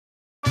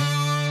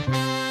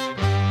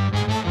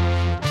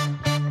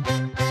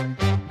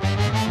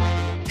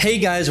Hey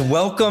guys,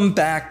 welcome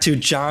back to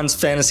John's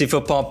Fantasy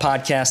Football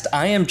Podcast.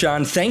 I am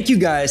John. Thank you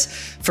guys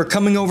for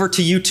coming over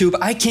to YouTube.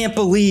 I can't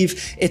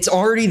believe it's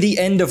already the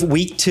end of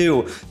week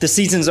 2. The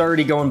season's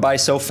already going by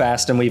so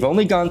fast and we've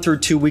only gone through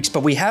 2 weeks,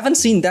 but we haven't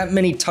seen that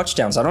many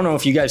touchdowns. I don't know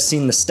if you guys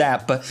seen the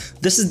stat, but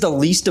this is the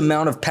least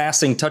amount of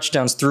passing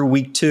touchdowns through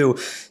week 2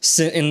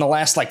 in the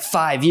last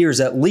 5 years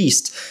at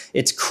least.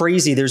 It's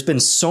crazy. There's been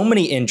so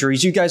many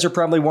injuries. You guys are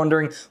probably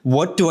wondering,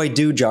 what do I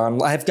do,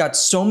 John? I've got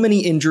so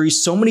many injuries,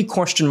 so many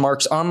question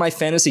marks on my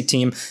fantasy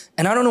team,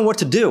 and I don't know what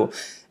to do.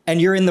 And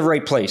you're in the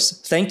right place.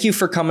 Thank you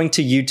for coming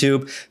to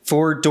YouTube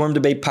for Dorm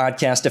Debate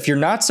Podcast. If you're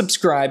not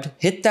subscribed,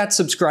 hit that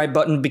subscribe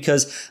button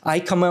because I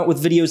come out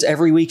with videos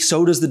every week.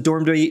 So does the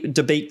Dorm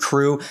Debate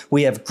crew.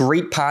 We have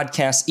great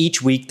podcasts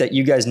each week that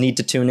you guys need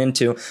to tune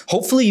into.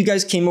 Hopefully you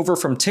guys came over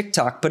from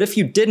TikTok, but if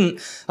you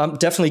didn't,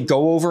 definitely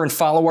go over and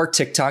follow our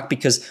TikTok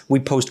because we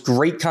post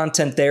great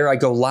content there. I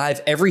go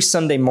live every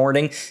Sunday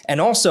morning. And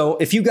also,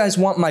 if you guys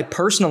want my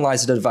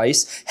personalized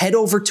advice, head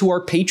over to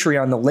our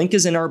Patreon. The link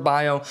is in our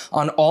bio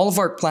on all of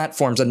our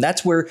platforms, and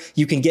that's where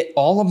you can get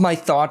all of my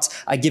thoughts.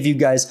 I give you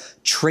guys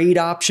trade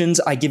options.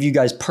 I give you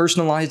guys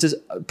personalized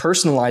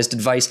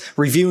advice,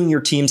 reviewing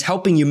your teams,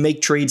 helping you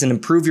make trades and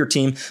improve your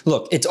team.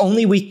 Look, it's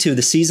only week 2.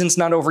 The season's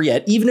not over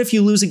yet. Even if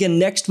you lose again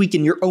next week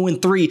and you're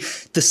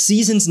 0-3, the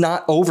season's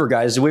not over,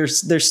 guys.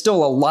 There's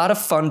still a lot of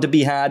fun to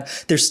be had.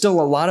 There's still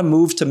a lot of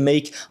moves to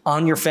make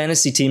on your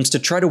fantasy teams to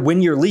try to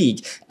win your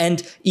league.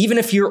 And even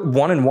if you're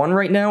 1-1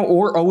 right now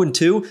or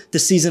 0-2, the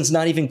season's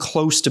not even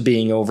close to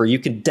being over. You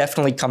can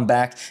definitely come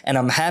back. And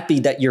I'm happy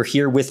that you're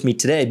here with me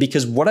today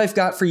because what I've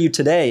got for you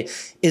today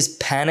is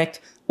panic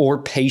or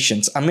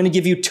patience. I'm going to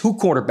give you 2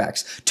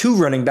 quarterbacks, 2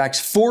 running backs,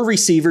 4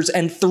 receivers,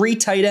 and 3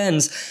 tight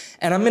ends.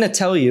 And I'm going to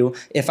tell you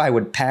if I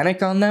would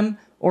panic on them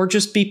or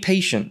just be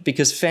patient,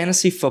 because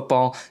fantasy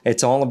football,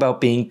 it's all about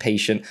being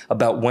patient,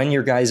 about when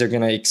your guys are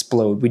going to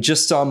explode. We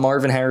just saw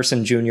Marvin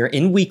Harrison Jr.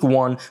 in week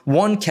 1,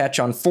 1 catch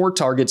on 4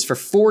 targets for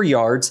 4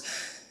 yards,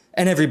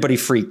 and everybody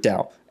freaked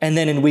out. And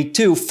then in week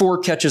 2, 4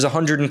 catches,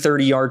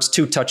 130 yards,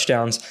 2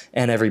 touchdowns,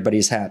 and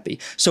everybody's happy.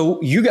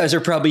 So you guys are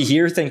probably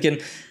here thinking,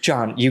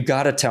 John, you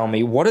got to tell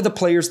me, what are the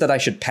players that I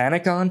should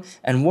panic on?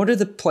 And what are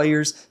the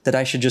players that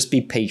I should just be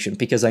patient?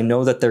 Because I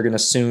know that they're going to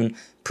soon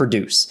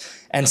produce.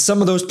 And some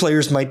of those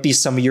players might be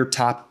some of your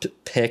top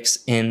picks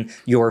in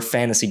your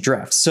fantasy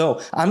draft. So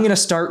I'm going to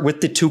start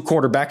with the 2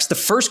 quarterbacks. The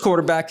first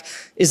quarterback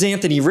is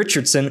Anthony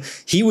Richardson.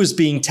 He was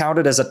being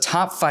touted as a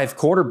top 5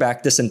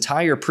 quarterback this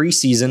entire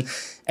preseason,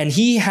 and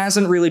he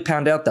hasn't really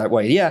panned out that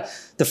way. Yeah,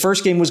 the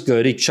first game was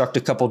good. He chucked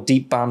a couple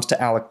deep bombs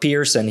to Alec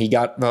Pierce, and he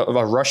got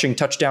a rushing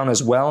touchdown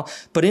as well.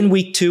 But in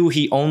week 2,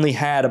 he only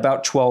had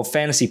about 12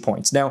 fantasy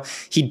points. Now,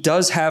 he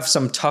does have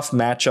some tough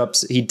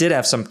matchups. He did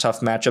have some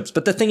tough matchups,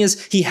 but the thing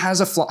is, he has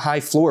a high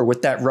floor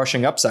with that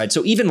rushing upside.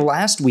 So even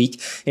last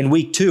week, in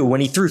week 2,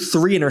 when he threw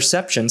 3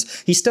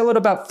 interceptions, he still had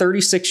about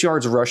 36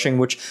 yards rushing,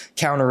 which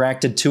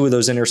counteracted 2 of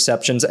those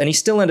interceptions, and he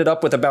still ended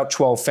up with about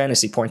 12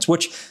 fantasy points,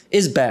 which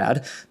is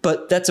bad,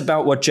 but that's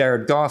about what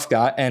Jared Goff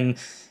got. And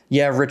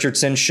yeah,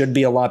 Richardson should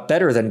be a lot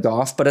better than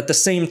Goff, but at the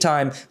same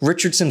time,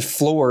 Richardson's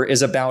floor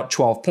is about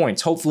 12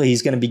 points. Hopefully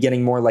he's going to be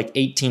getting more like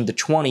 18 to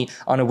 20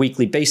 on a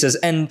weekly basis.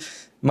 And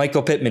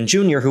Michael Pittman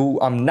Jr., who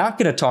I'm not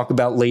going to talk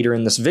about later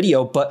in this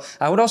video, but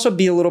I would also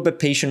be a little bit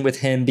patient with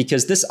him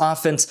because this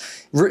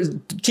offense,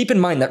 keep in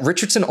mind that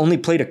Richardson only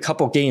played a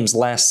couple games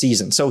last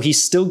season, so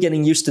he's still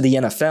getting used to the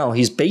NFL.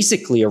 He's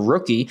basically a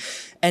rookie.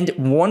 And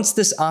once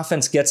this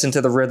offense gets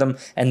into the rhythm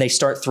and they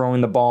start throwing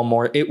the ball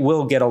more, it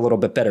will get a little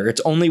bit better. It's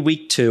only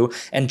week 2,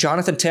 and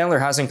Jonathan Taylor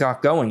hasn't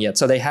got going yet,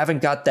 so they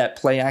haven't got that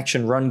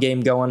play-action run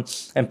game going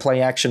and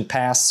play-action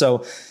pass.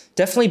 So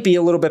definitely be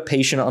a little bit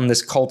patient on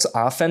this Colts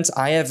offense.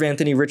 I have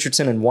Anthony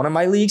Richardson in one of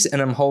my leagues, and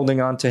I'm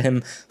holding on to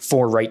him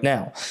for right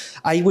now.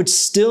 I would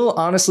still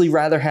honestly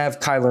rather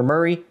have Kyler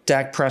Murray,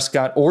 Dak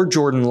Prescott, or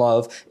Jordan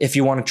Love if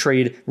you want to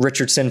trade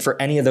Richardson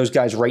for any of those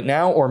guys right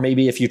now, or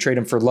maybe if you trade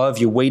him for Love,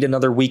 you wait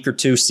another week or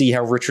 2, see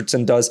how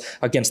Richardson does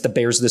against the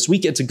Bears this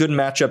week. It's a good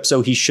matchup,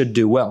 so he should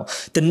do well.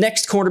 The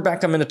next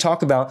quarterback I'm going to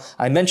talk about,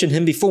 I mentioned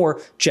him before,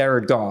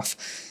 Jared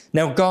Goff.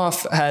 Now,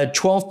 Goff had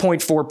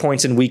 12.4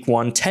 points in week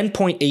 1,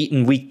 10.8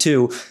 in week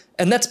 2,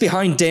 and that's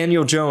behind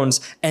Daniel Jones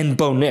and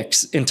Bo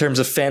Nix in terms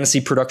of fantasy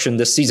production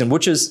this season,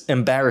 which is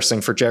embarrassing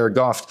for Jared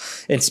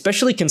Goff,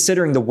 especially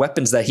considering the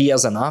weapons that he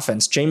has on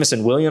offense.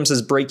 Jamison Williams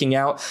is breaking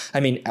out. I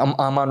mean,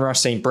 Amon-Ra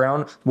St.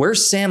 Brown.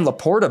 Where's Sam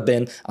Laporta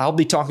been? I'll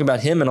be talking about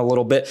him in a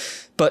little bit,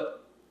 but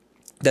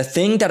the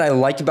thing that I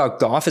like about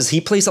Goff is he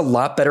plays a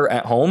lot better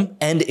at home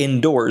and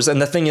indoors.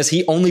 And the thing is,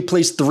 he only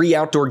plays 3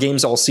 outdoor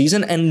games all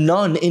season and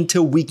none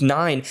until week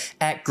 9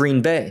 at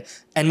Green Bay.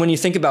 And when you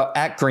think about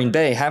at Green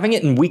Bay, having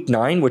it in week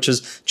 9, which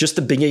is just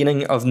the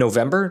beginning of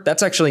November,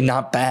 that's actually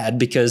not bad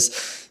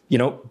because, you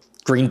know,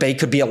 Green Bay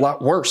could be a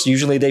lot worse.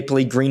 Usually they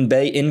play Green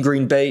Bay in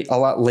Green Bay a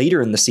lot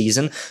later in the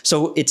season.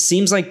 So it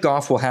seems like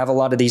Goff will have a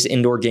lot of these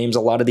indoor games,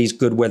 a lot of these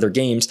good weather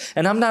games.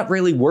 And I'm not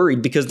really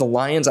worried because the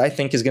Lions, I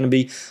think, are going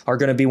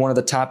to be one of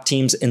the top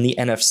teams in the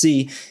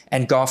NFC,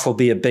 and Goff will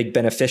be a big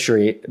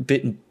beneficiary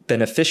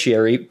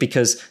beneficiary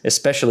because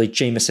especially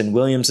Jameson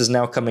Williams is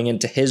now coming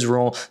into his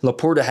role.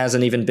 Laporta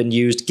hasn't even been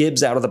used.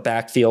 Gibbs out of the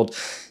backfield.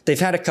 They've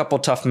had a couple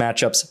tough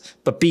matchups,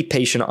 but be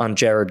patient on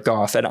Jared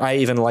Goff. And I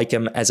even like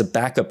him as a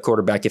backup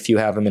quarterback if you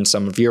have him in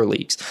some of your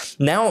leagues.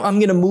 Now I'm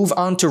going to move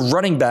on to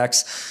running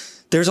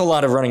backs. There's a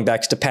lot of running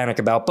backs to panic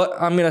about, but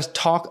I'm going to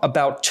talk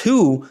about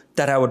two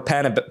that I would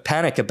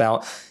panic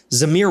about.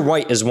 Zamir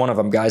White is one of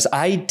them, guys.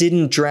 I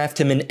didn't draft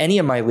him in any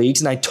of my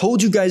leagues, and I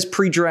told you guys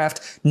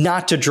pre-draft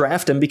not to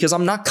draft him because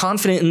I'm not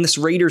confident in this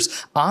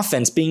Raiders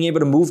offense being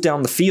able to move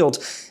down the field.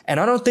 And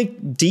I don't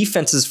think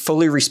defenses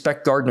fully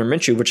respect Gardner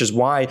Minshew, which is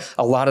why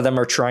a lot of them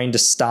are trying to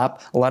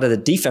stop. A lot of the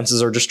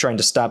defenses are just trying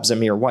to stop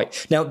Zamir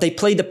White. Now, they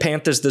play the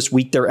Panthers this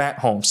week. They're at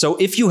home. So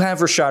if you have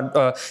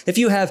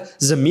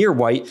Zamir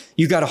White,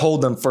 you got to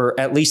hold them for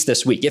at least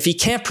this week. If he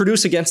can't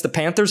produce against the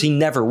Panthers, he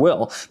never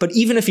will. But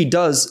even if he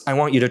does, I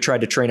want you to try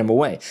to trade him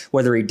away,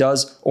 whether he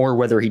does or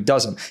whether he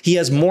doesn't. He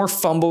has more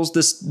fumbles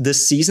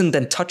this season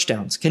than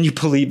touchdowns. Can you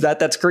believe that?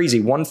 That's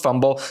crazy. 1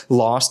 fumble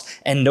lost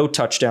and no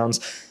touchdowns.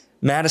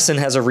 Madison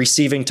has a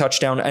receiving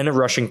touchdown and a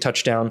rushing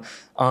touchdown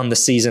on the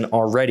season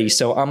already.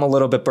 So I'm a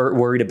little bit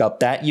worried about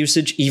that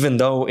usage, even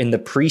though in the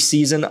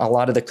preseason, a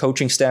lot of the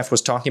coaching staff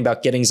was talking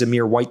about getting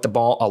Zamir White the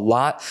ball a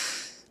lot.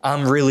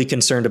 I'm really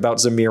concerned about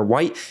Zamir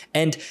White.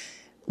 And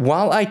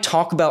while I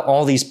talk about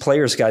all these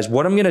players, guys,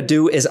 what I'm going to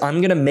do is I'm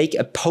going to make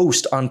a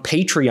post on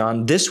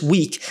Patreon this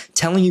week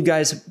telling you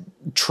guys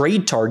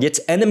trade targets,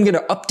 and I'm going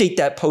to update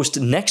that post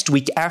next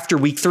week after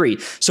week 3.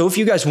 So if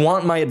you guys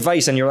want my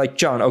advice and you're like,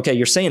 John, okay,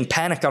 you're saying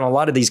panic on a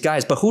lot of these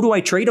guys, but who do I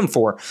trade them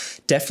for?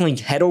 Definitely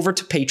head over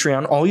to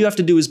Patreon. All you have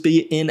to do is be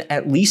in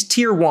at least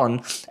tier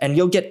 1 and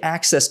you'll get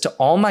access to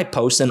all my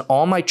posts and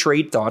all my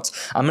trade thoughts.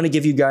 I'm going to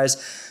give you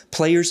guys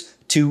players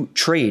to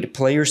trade,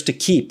 players to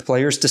keep,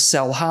 players to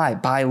sell high,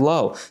 buy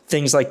low,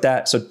 things like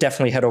that. So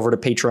definitely head over to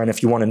Patreon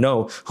if you want to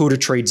know who to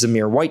trade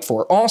Zamir White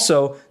for.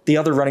 Also, the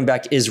other running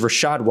back is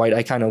Rachaad White.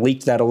 I kind of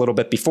leaked that a little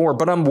bit before,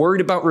 but I'm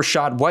worried about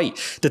Rachaad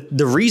White.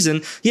 The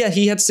reason, yeah,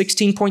 he had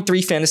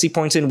 16.3 fantasy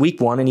points in week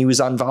 1 and he was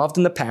involved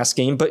in the pass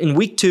game, but in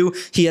week 2,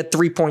 he had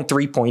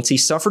 3.3 points. He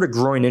suffered a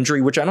groin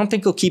injury, which I don't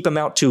think will keep him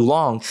out too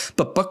long,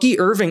 but Bucky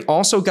Irving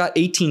also got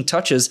 18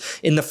 touches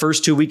in the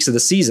first 2 weeks of the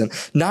season.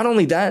 Not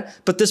only that,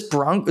 but this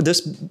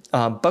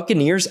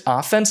Buccaneers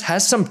offense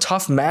has some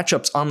tough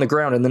matchups on the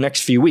ground in the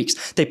next few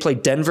weeks. They play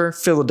Denver,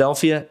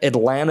 Philadelphia,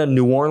 Atlanta,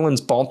 New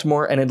Orleans,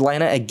 Baltimore, and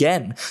Atlanta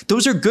again.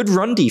 Those are good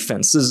run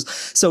defenses.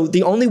 So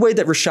the only way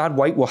that Rachaad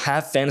White will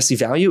have fantasy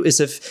value is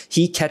if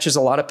he catches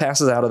a lot of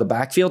passes out of the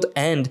backfield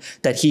and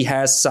that he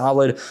has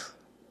solid,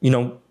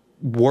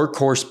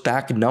 workhorse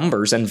back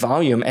numbers and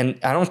volume. And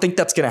I don't think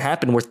that's going to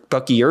happen with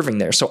Bucky Irving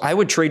there. So I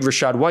would trade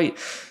Rachaad White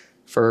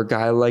for a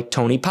guy like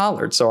Tony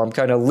Pollard. So I'm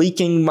kind of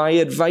leaking my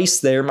advice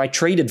there, my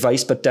trade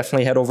advice, but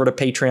definitely head over to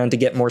Patreon to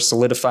get more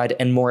solidified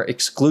and more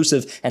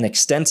exclusive and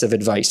extensive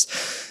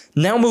advice.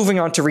 Now moving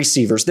on to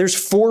receivers. There's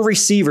 4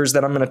 receivers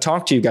that I'm going to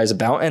talk to you guys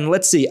about. And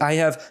let's see, I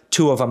have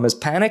 2 of them as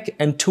panic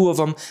and 2 of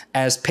them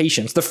as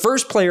patience. The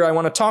first player I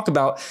want to talk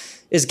about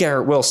is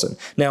Garrett Wilson.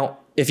 Now,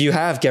 if you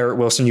have Garrett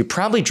Wilson, you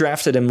probably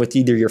drafted him with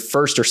either your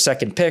first or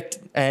second pick,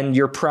 and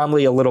you're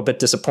probably a little bit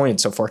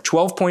disappointed so far.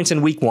 12 points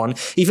in week 1,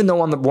 even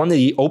though on one of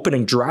the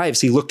opening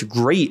drives, he looked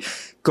great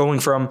going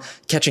from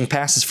catching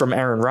passes from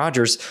Aaron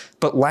Rodgers.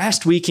 But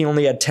last week, he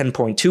only had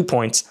 10.2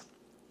 points.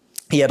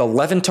 He had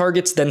 11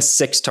 targets, then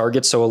 6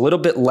 targets, so a little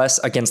bit less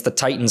against the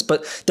Titans.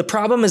 But the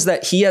problem is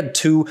that he had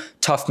 2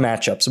 tough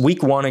matchups.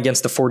 Week 1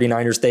 against the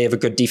 49ers, they have a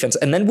good defense.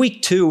 And then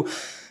week 2,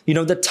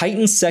 the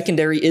Titans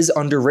secondary is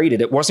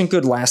underrated. It wasn't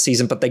good last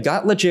season, but they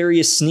got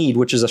L'Jarius Sneed,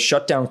 which is a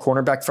shutdown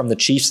cornerback from the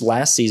Chiefs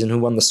last season who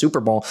won the Super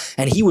Bowl,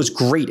 and he was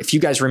great. If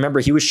you guys remember,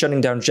 he was shutting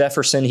down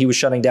Jefferson, he was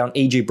shutting down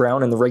A.J.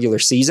 Brown in the regular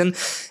season,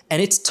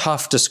 and it's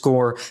tough to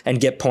score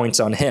and get points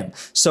on him.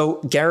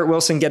 So Garrett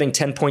Wilson getting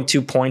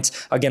 10.2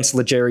 points against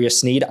L'Jarius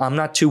Sneed, I'm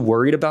not too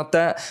worried about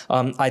that.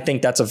 I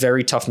think that's a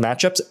very tough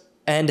matchup.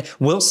 And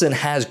Wilson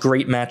has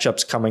great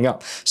matchups coming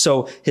up.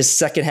 So his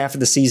second half of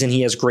the season,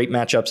 he has great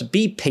matchups.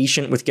 Be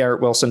patient with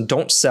Garrett Wilson.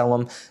 Don't sell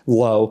him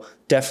low.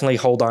 Definitely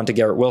hold on to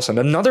Garrett Wilson.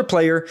 Another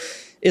player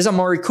is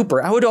Amari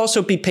Cooper. I would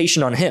also be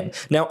patient on him.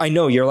 Now, I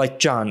know you're like,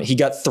 John, he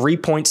got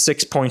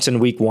 3.6 points in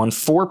week 1,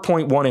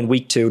 4.1 in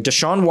week 2.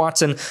 Deshaun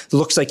Watson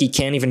looks like he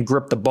can't even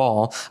grip the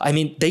ball. I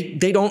mean,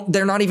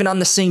 they're not even on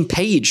the same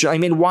page. I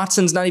mean,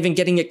 Watson's not even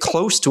getting it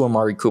close to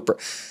Amari Cooper.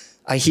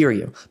 I hear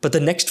you. But the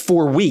next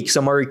 4 weeks,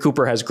 Amari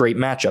Cooper has great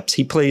matchups.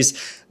 He plays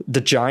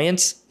the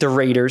Giants, the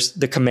Raiders,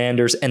 the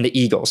Commanders, and the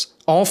Eagles.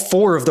 All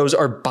 4 of those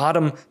are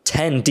bottom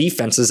 10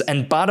 defenses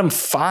and bottom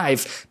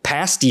 5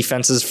 pass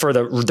defenses. For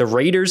the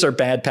Raiders are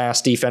bad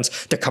pass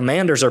defense. The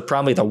Commanders are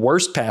probably the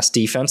worst pass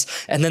defense.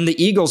 And then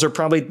the Eagles are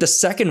probably the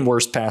second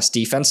worst pass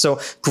defense. So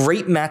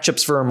great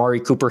matchups for Amari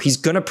Cooper. He's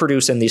going to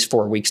produce in these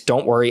 4 weeks.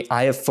 Don't worry.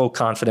 I have full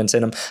confidence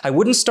in him. I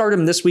wouldn't start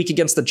him this week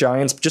against the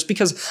Giants just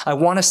because I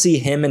want to see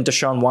him and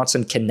Deshaun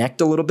Watson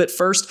connect a little bit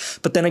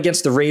first. But then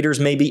against the Raiders,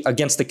 maybe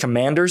against the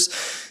Commanders,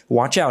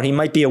 watch out. He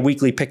might be a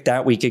weekly pick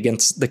that week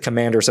against the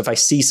Commanders if I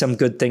see some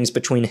good things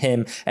between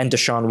him and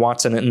Deshaun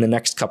Watson in the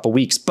next couple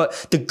weeks.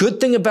 But the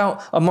good thing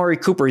about Amari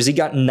Cooper is he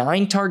got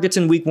 9 targets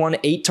in week 1,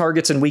 8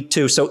 targets in week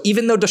 2. So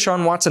even though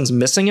Deshaun Watson's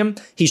missing him,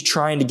 he's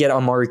trying to get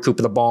Amari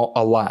Cooper the ball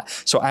a lot.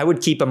 So I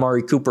would keep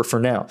Amari Cooper for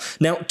now.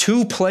 Now,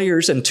 2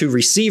 players and 2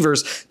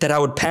 receivers that I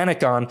would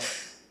panic on,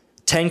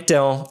 Tank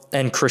Dell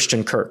and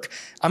Christian Kirk.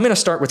 I'm going to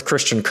start with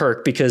Christian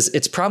Kirk because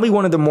it's probably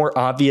one of the more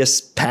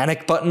obvious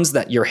panic buttons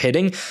that you're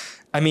hitting.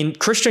 I mean,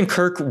 Christian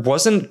Kirk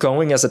wasn't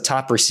going as a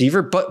top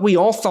receiver, but we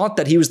all thought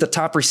that he was the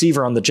top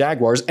receiver on the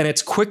Jaguars, and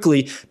it's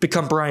quickly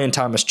become Brian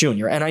Thomas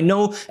Jr. And I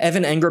know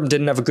Evan Engram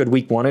didn't have a good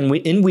week 1, and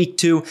in week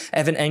 2,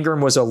 Evan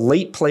Engram was a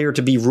late player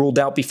to be ruled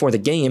out before the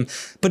game.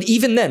 But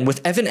even then, with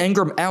Evan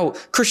Engram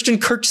out, Christian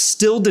Kirk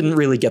still didn't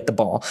really get the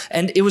ball.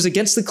 And it was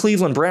against the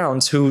Cleveland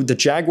Browns, who the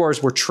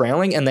Jaguars were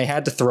trailing, and they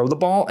had to throw the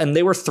ball, and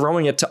they were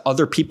throwing it to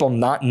other people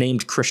not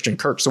named Christian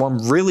Kirk. So I'm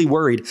really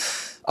worried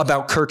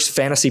about Kirk's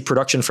fantasy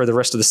production for the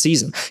rest of the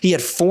season. He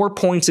had 4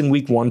 points in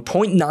week 1,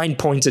 0.9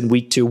 points in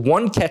week 2,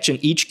 1 catch in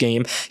each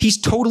game. He's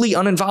totally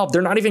uninvolved.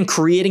 They're not even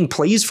creating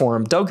plays for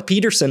him. Doug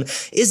Peterson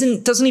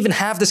doesn't even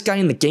have this guy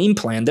in the game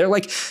plan.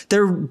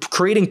 They're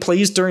creating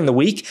plays during the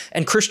week,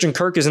 and Christian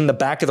Kirk is in the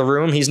back of the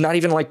room. He's not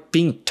even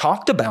being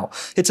talked about.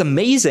 It's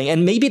amazing.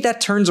 And maybe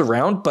that turns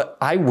around, but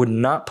I would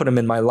not put him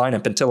in my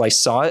lineup until I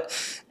saw it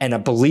and I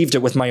believed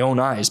it with my own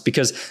eyes,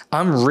 because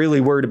I'm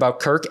really worried about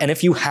Kirk. And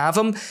if you have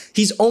him,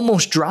 he's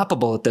almost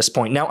droppable at this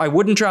point. Now, I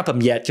wouldn't drop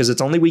him yet because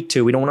it's only week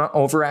 2. We don't want to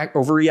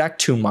overreact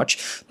too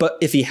much. But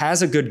if he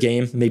has a good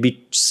game,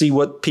 maybe see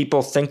what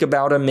people think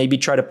about him, maybe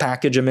try to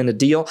package him in a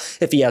deal.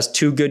 If he has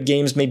 2 good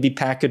games, maybe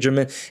package him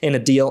in a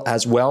deal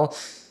as well.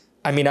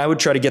 I mean, I would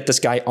try to get this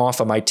guy off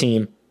of my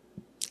team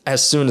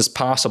as soon as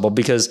possible,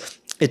 because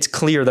it's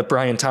clear that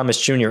Brian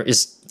Thomas Jr.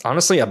 is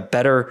honestly a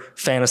better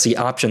fantasy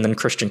option than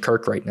Christian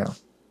Kirk right now.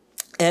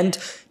 And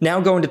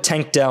now going to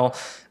Tank Dell,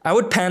 I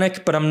would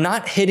panic, but I'm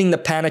not hitting the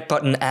panic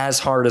button as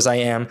hard as I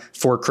am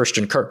for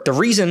Christian Kirk. The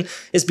reason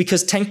is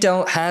because Tank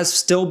Dell has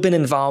still been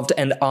involved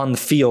and on the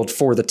field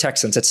for the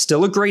Texans. It's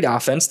still a great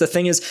offense. The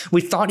thing is,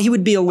 we thought he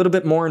would be a little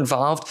bit more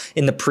involved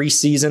in the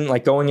preseason,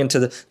 like going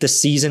into the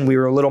season, we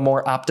were a little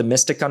more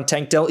optimistic on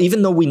Tank Dell,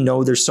 even though we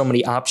know there's so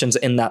many options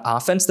in that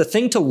offense. The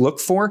thing to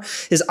look for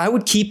is I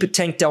would keep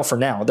Tank Dell for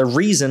now. The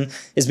reason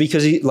is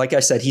because, like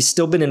I said, he's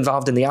still been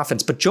involved in the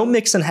offense, but Joe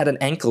Mixon had an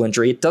ankle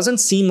injury. It doesn't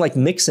seem like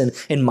Mixon,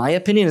 in my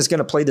opinion, is going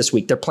to play this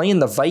week. They're playing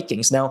the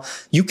Vikings. Now,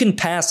 you can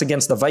pass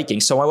against the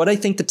Vikings. So what I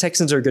think the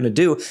Texans are going to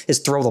do is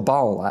throw the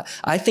ball a lot.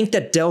 I think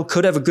that Dell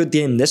could have a good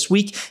game this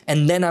week,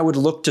 and then I would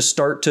look to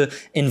start to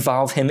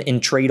involve him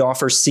in trade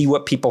offers, see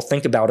what people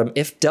think about him.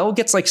 If Dell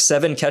gets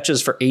 7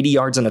 catches for 80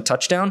 yards and a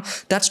touchdown,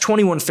 that's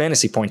 21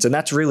 fantasy points, and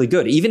that's really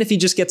good. Even if he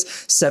just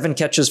gets 7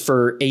 catches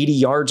for 80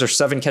 yards or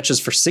 7 catches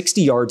for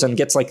 60 yards and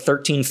gets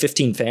 13,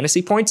 15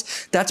 fantasy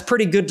points, that's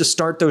pretty good to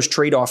start those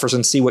trade offers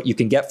and see what you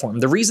can get for him.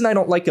 The reason I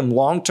don't like him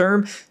long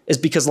term is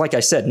because, like I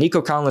said,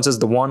 Nico Collins is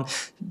the 1,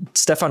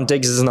 Stephon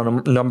Diggs is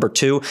the number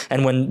 2,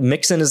 and when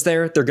Mixon is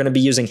there, they're going to be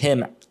using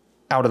him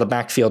out of the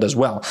backfield as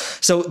well.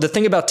 So the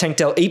thing about Tank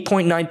Dell,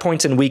 8.9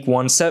 points in week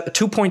 1,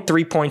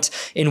 2.3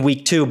 points in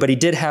week 2, but he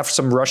did have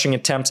some rushing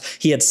attempts.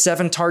 He had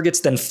 7 targets,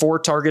 then 4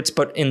 targets,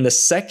 but in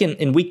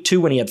week 2,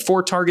 when he had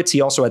 4 targets,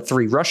 he also had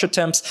 3 rush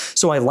attempts.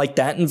 So I like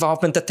that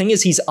involvement. The thing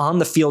is, he's on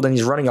the field and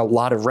he's running a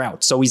lot of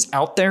routes. So he's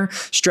out there.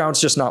 Stroud's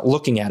just not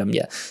looking at him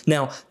yet.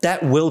 Now,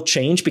 that will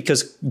change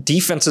because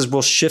defenses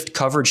will shift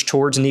coverage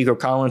towards Nico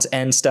Collins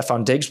and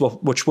Stephon Diggs,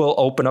 which will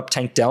open up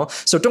Tank Dell.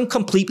 So don't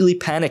completely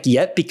panic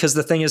yet, because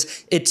the thing is,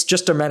 it's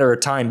just a matter of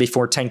time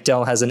before Tank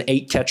Dell has an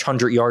 8-catch,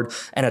 100-yard,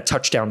 and a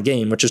touchdown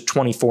game, which is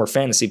 24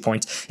 fantasy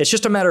points. It's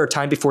just a matter of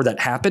time before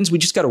that happens. We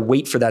just got to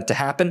wait for that to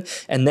happen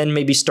and then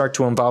maybe start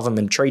to involve him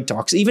in trade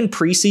talks. Even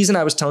preseason,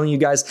 I was telling you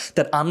guys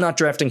that I'm not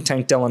drafting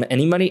Tank Dell on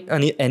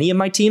any of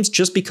my teams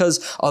just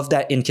because of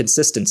that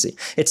inconsistency.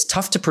 It's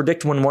tough to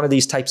predict when one of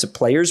these types of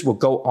players will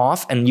go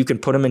off and you can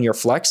put him in your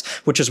flex,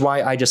 which is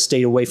why I just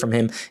stay away from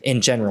him in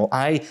general.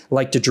 I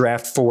like to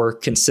draft for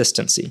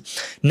consistency.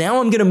 Now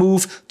I'm going to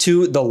move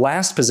to the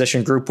last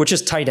position group, which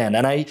is tight end.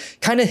 And I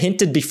kind of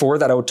hinted before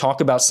that I would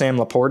talk about Sam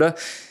Laporta,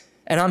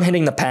 and I'm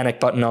hitting the panic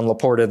button on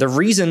Laporta. The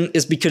reason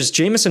is because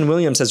Jameson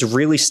Williams has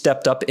really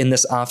stepped up in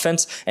this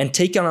offense and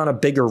taken on a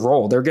bigger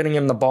role. They're getting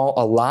him the ball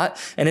a lot,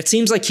 and it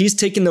seems like he's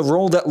taking the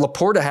role that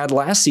Laporta had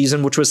last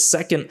season, which was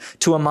second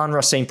to Amon-Ra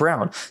St.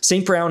 Brown.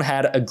 St. Brown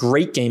had a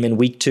great game in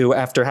week 2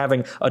 after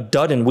having a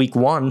dud in week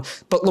 1,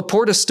 but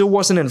Laporta still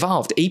wasn't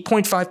involved.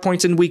 8.5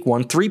 points in week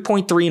 1,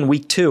 3.3 in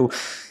week 2,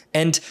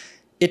 and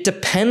it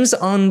depends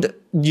on,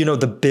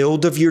 the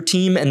build of your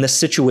team and the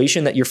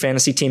situation that your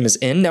fantasy team is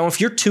in. Now,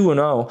 if you're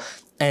 2-0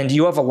 and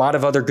you have a lot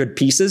of other good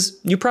pieces,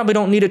 you probably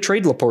don't need to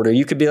trade Laporta.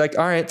 You could be like,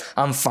 all right,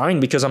 I'm fine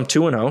because I'm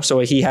 2-0, so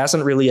he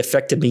hasn't really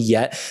affected me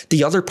yet.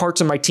 The other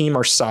parts of my team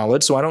are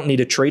solid, so I don't need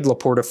to trade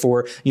Laporta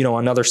for,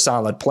 another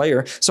solid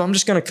player. So I'm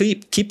just going to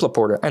keep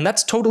Laporta, and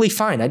that's totally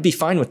fine. I'd be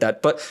fine with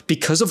that. But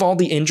because of all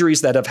the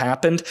injuries that have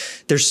happened,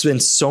 there's been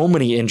so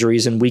many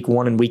injuries in week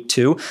 1 and week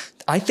 2,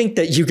 I think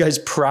that you guys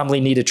probably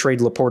need to trade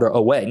Laporta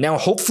away. Now,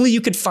 hopefully you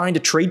could find a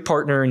trade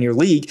partner in your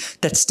league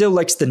that still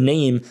likes the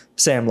name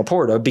Sam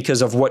Laporta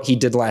because of what he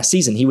did last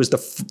season. He was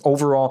the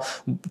overall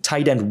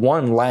tight end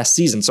 1 last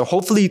season. So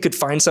hopefully you could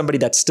find somebody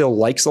that still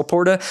likes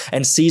Laporta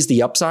and sees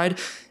the upside.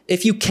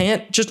 If you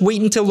can't, just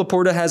wait until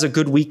Laporta has a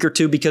good week or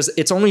two, because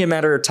it's only a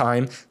matter of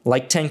time.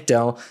 Like Tank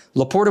Dell,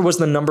 Laporta was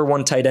the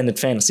 #1 tight end in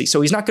fantasy,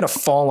 so he's not going to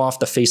fall off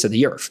the face of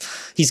the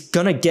earth. He's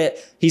going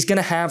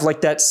to have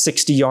like that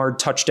 60-yard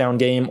touchdown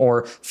game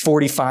or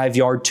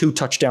 45-yard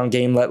 2-touchdown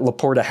game that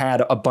Laporta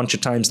had a bunch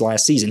of times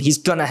last season. He's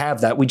going to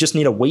have that. We just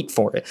need to wait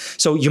for it.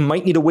 So you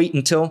might need to wait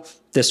until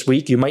this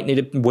week. You might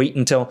need to wait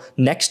until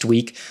next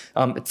week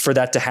for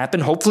that to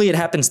happen. Hopefully it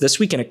happens this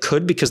week, and it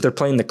could, because they're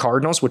playing the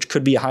Cardinals, which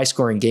could be a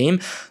high-scoring game.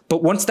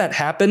 But once that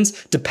happens,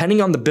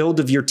 depending on the build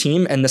of your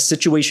team and the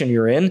situation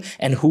you're in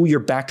and who your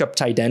backup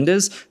tight end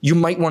is, you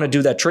might want to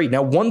do that trade.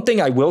 Now, one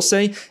thing I will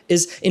say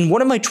is in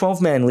one of my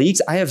 12-man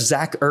leagues, I have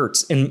Zach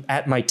Ertz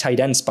at my tight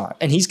end spot,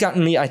 and he's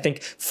gotten me, I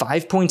think,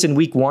 5 points in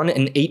week 1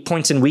 and 8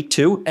 points in week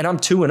 2, and I'm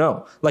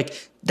 2-0.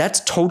 Like,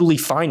 that's totally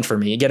fine for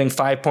me, getting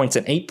 5 points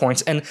and 8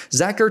 points. And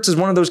Zach Ertz is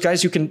one of those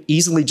guys you can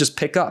easily just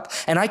pick up.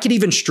 And I could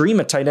even stream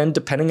a tight end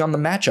depending on the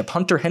matchup.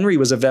 Hunter Henry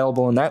was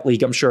available in that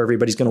league. I'm sure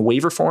everybody's going to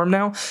waiver for him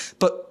now.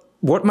 But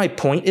what my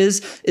point is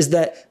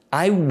that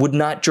I would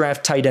not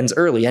draft tight ends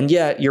early. And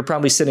yeah, you're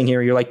probably sitting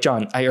here, you're like,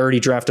 John, I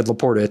already drafted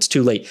Laporta. It's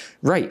too late.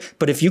 Right.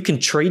 But if you can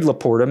trade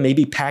Laporta,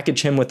 maybe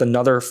package him with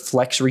another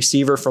flex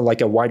receiver for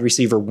like a wide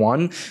receiver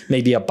 1,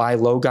 maybe a buy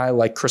low guy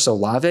like Chris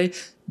Olave,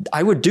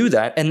 I would do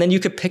that. And then you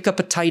could pick up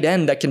a tight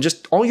end that can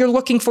just, all you're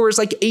looking for is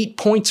like 8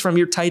 points from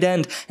your tight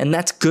end. And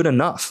that's good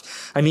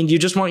enough. I mean, you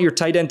just want your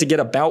tight end to get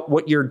about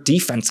what your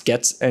defense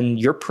gets, and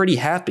you're pretty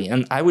happy.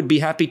 And I would be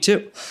happy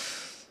too.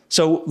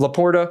 So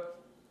Laporta,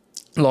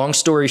 long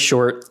story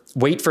short,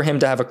 wait for him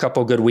to have a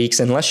couple good weeks.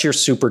 Unless you're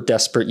super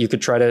desperate, you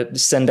could try to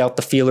send out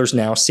the feelers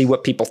now, see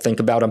what people think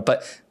about him.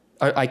 But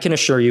I can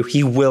assure you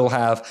he will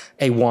have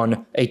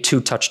a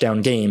 2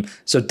 touchdown game.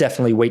 So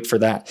definitely wait for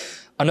that.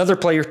 Another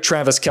player,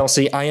 Travis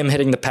Kelce, I am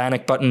hitting the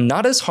panic button,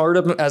 not as hard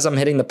as I'm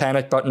hitting the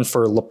panic button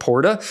for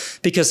Laporta,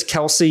 because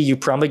Kelce, you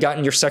probably got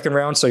in your second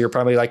round, so you're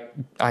probably like,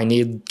 I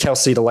need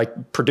Kelce to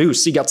like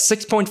produce. He got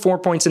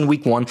 6.4 points in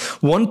week 1,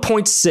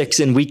 1.6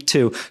 in week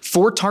 2,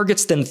 4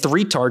 targets, then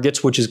 3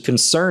 targets, which is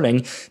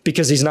concerning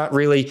because he's not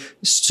really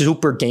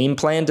super game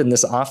planned in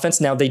this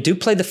offense. Now, they do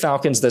play the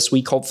Falcons this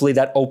week. Hopefully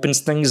that opens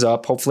things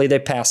up. Hopefully they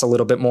pass a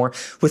little bit more.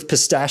 With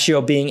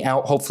Pistachio being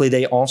out, hopefully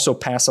they also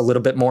pass a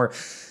little bit more.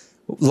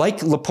 Like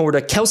Laporta,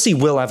 Kelce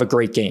will have a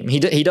great game.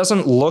 He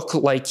doesn't look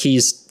like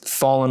he's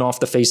fallen off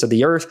the face of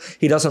the earth.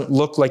 He doesn't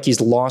look like he's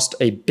lost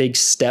a big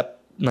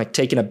step, like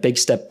taken a big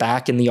step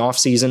back in the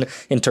offseason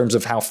in terms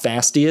of how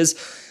fast he is.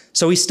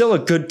 So he's still a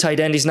good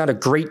tight end. He's not a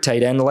great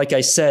tight end. Like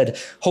I said,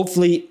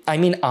 hopefully, I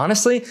mean,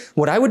 honestly,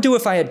 what I would do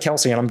if I had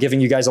Kelce, and I'm giving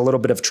you guys a little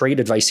bit of trade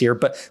advice here,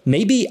 but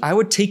maybe I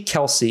would take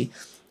Kelce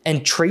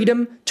and trade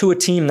him to a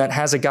team that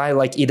has a guy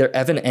like either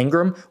Evan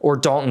Engram or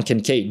Dalton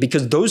Kincaid,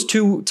 because those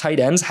 2 tight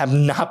ends have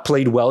not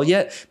played well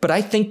yet, but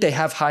I think they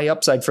have high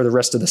upside for the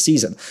rest of the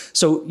season.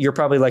 So you're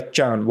probably like,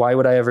 John, why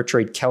would I ever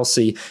trade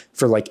Kelce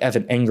for like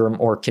Evan Engram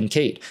or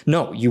Kincaid?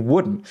 No, you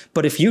wouldn't.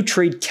 But if you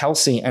trade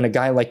Kelce and a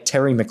guy like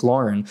Terry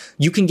McLaurin,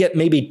 you can get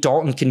maybe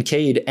Dalton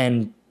Kincaid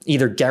and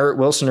either Garrett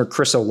Wilson or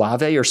Chris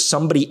Olave or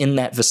somebody in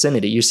that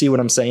vicinity. You see what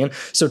I'm saying?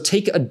 So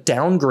take a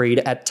downgrade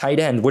at tight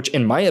end, which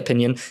in my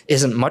opinion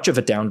isn't much of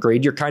a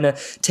downgrade. You're kind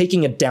of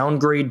taking a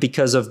downgrade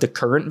because of the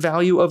current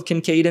value of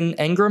Kincaid and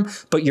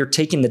Engram, but you're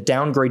taking the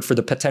downgrade for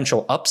the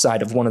potential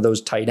upside of one of those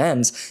tight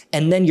ends.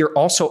 And then you're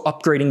also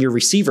upgrading your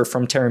receiver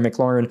from Terry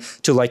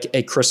McLaurin to like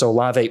a Chris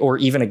Olave or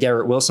even a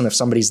Garrett Wilson if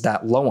somebody's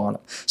that low on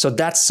him. So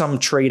that's some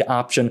trade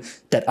option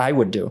that I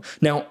would do.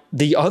 Now,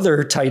 the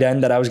other tight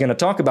end that I was going to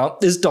talk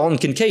about is Dalton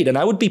Kincaid, and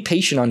I would be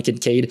patient on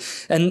Kincaid.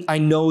 And I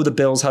know the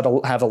Bills have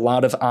a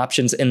lot of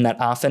options in that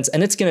offense,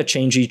 and it's going to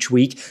change each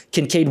week.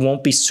 Kincaid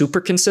won't be super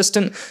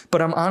consistent,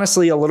 but I'm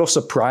honestly a little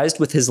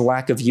surprised with his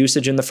lack of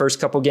usage in the first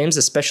couple games,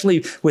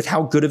 especially with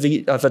how good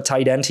of a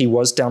tight end he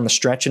was down the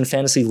stretch in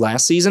fantasy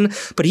last season.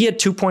 But he had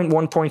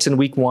 2.1 points in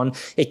week 1.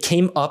 It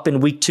came up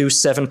in week 2,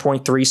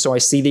 7.3. So I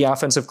see the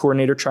offensive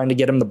coordinator trying to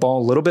get him the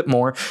ball a little bit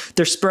more.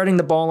 They're spreading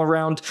the ball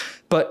around,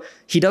 but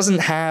he doesn't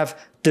have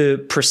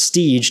the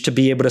prestige to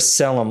be able to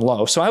sell him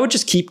low. So I would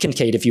just keep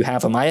Kincaid if you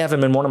have him. I have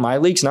him in one of my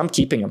leagues, and I'm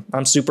keeping him.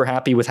 I'm super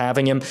happy with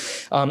having him.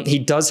 He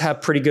does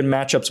have pretty good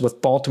matchups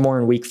with Baltimore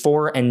in week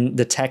 4 and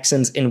the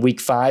Texans in week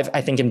 5.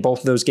 I think in both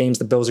of those games,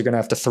 the Bills are going to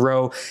have to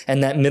throw,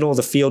 and that middle of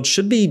the field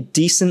should be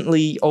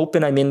decently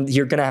open. I mean,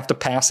 you're going to have to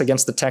pass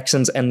against the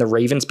Texans and the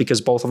Ravens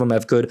because both of them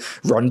have good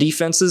run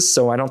defenses.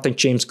 So I don't think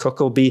James Cook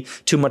will be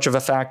too much of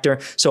a factor.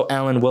 So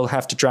Allen will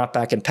have to drop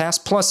back and pass.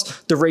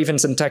 Plus, the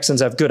Ravens and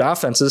Texans have good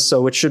offenses,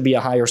 so it should be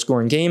a higher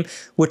scoring game,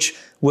 which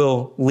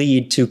will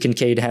lead to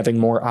Kincaid having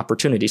more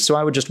opportunities. So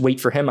I would just wait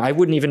for him. I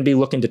wouldn't even be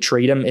looking to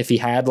trade him if he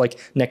had, like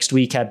next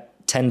week, had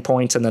 10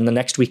 points and then the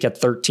next week at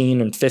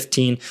 13 and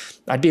 15,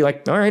 I'd be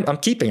like, all right, I'm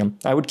keeping him.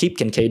 I would keep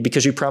Kincaid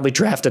because you probably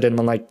drafted him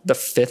in like the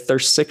 5th or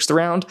 6th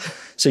round.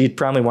 So you'd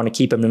probably want to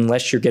keep him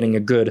unless you're getting a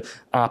good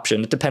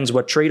option. It depends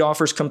what trade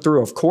offers come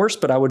through, of course,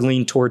 but I would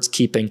lean towards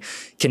keeping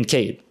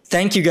Kincaid.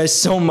 Thank you guys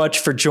so much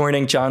for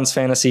joining John's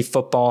Fantasy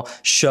Football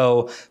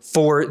Show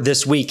for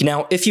this week.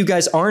 Now, if you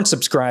guys aren't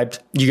subscribed,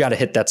 you got to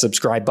hit that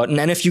subscribe button.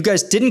 And if you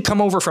guys didn't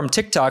come over from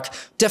TikTok,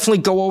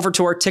 definitely go over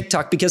to our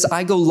TikTok because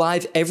I go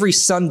live every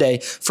Sunday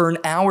for an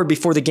hour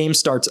before the game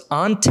starts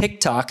on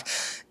TikTok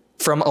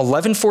from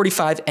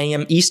 11:45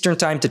 a.m. Eastern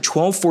Time to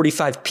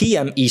 12:45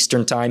 p.m.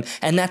 Eastern Time.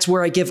 And that's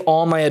where I give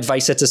all my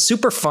advice. It's a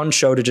super fun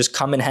show to just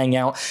come and hang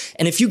out.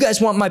 And if you guys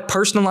want my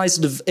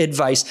personalized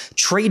advice,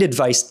 trade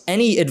advice,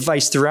 any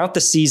advice throughout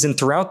the season,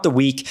 throughout the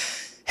week,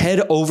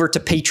 head over to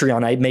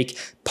Patreon. I make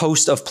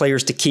posts of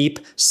players to keep,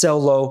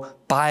 sell low,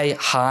 buy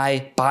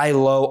high, buy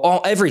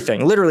low,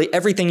 everything, literally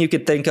everything you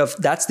could think of.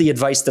 That's the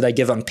advice that I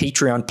give on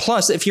Patreon.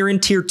 Plus, if you're in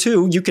tier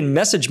 2, you can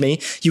message me.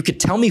 You could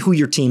tell me who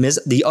your team is,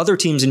 the other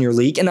teams in your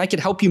league, and I could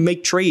help you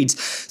make trades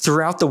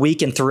throughout the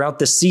week and throughout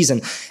this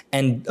season.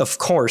 And of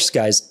course,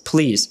 guys,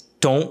 please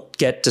don't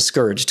get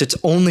discouraged. It's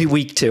only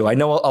week 2. I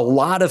know a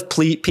lot of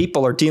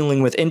people are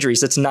dealing with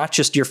injuries. It's not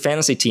just your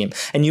fantasy team.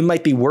 And you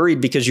might be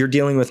worried because you're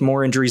dealing with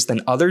more injuries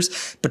than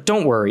others, but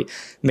don't worry.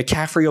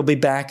 McCaffrey will be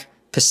back.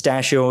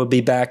 Pistachio will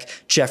be back.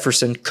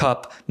 Jefferson,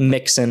 Kupp,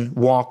 Mixon,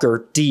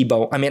 Walker,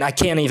 Debo. I mean, I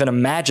can't even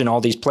imagine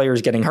all these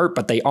players getting hurt,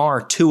 but they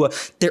are. Tua,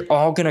 they're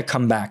all going to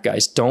come back,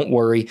 guys. Don't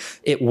worry.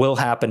 It will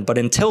happen. But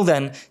until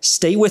then,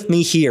 stay with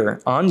me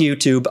here on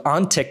YouTube,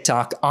 on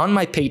TikTok, on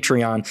my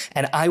Patreon,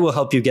 and I will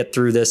help you get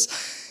through this.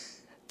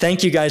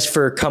 Thank you guys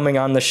for coming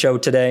on the show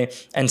today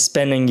and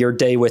spending your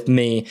day with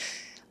me.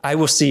 I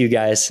will see you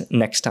guys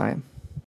next time.